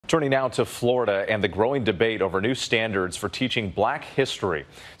Turning now to Florida and the growing debate over new standards for teaching black history.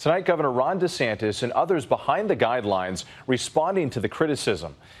 Tonight, Governor Ron DeSantis and others behind the guidelines responding to the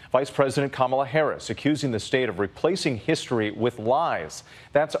criticism. Vice President Kamala Harris accusing the state of replacing history with lies.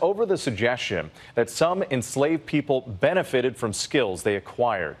 That's over the suggestion that some enslaved people benefited from skills they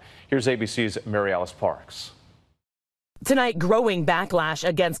acquired. Here's ABC's Mary Alice Parks. Tonight, growing backlash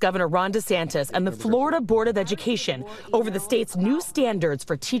against Governor Ron DeSantis and the Florida Board of Education over the state's new standards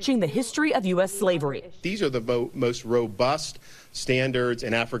for teaching the history of U.S. slavery. These are the most robust standards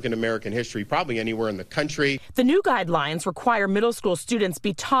in African American history, probably anywhere in the country. The new guidelines require middle school students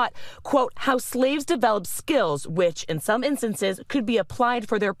be taught, quote, how slaves developed skills, which in some instances could be applied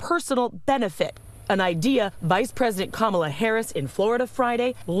for their personal benefit. An idea Vice President Kamala Harris in Florida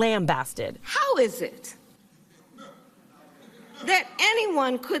Friday lambasted. How is it that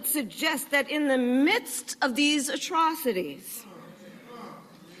anyone could suggest that in the midst of these atrocities,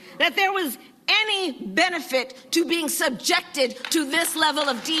 that there was any benefit to being subjected to this level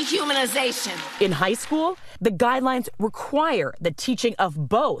of dehumanization? In high school, the guidelines require the teaching of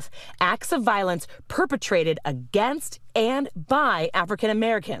both acts of violence perpetrated against and by African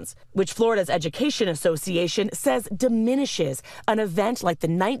Americans, which Florida's Education Association says diminishes an event like the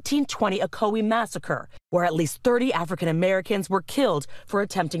 1920 Ocoee Massacre, where at least 30 African Americans were killed for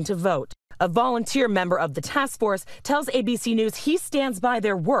attempting to vote. A volunteer member of the task force tells ABC News he stands by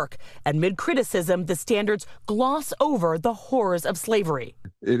their work. Amid criticism, the standards gloss over the horrors of slavery.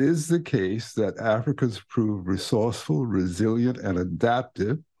 It is the case that Africans proved resourceful, resilient, and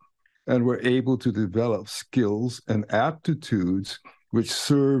adaptive, and were able to develop skills and aptitudes which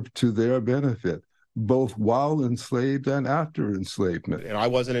served to their benefit, both while enslaved and after enslavement. And I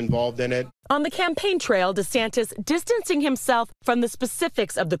wasn't involved in it. On the campaign trail, DeSantis distancing himself from the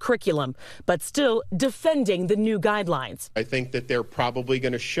specifics of the curriculum, but still defending the new guidelines. I think that they're probably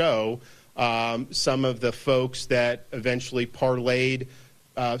going to show some of the folks that eventually parlayed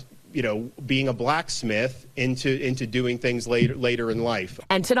being a blacksmith into doing things later in life.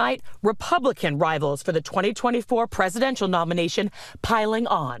 And tonight, Republican rivals for the 2024 presidential nomination piling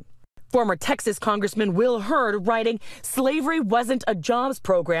on. Former Texas Congressman Will Hurd writing, slavery wasn't a jobs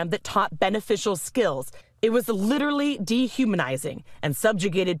program that taught beneficial skills. It was literally dehumanizing and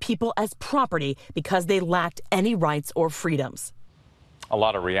subjugated people as property because they lacked any rights or freedoms. A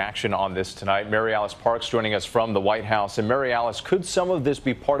lot of reaction on this tonight. Mary Alice Parks joining us from the White House. And Mary Alice, could some of this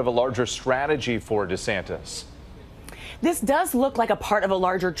be part of a larger strategy for DeSantis? This does look like a part of a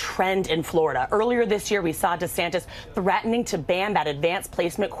larger trend in Florida. Earlier this year, we saw DeSantis threatening to ban that advanced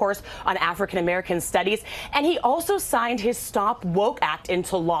placement course on African American studies. And he also signed his Stop Woke Act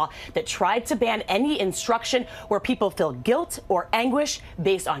into law that tried to ban any instruction where people feel guilt or anguish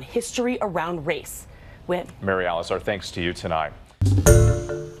based on history around race. Mary Alice, our thanks to you tonight.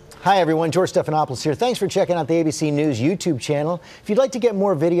 Hi, everyone. George Stephanopoulos here. Thanks for checking out the ABC News YouTube channel. If you'd like to get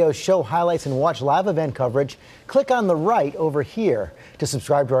more videos, show highlights, and watch live event coverage, click on the right over here to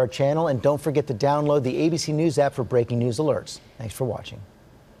subscribe to our channel. And don't forget to download the ABC News app for breaking news alerts. Thanks for watching.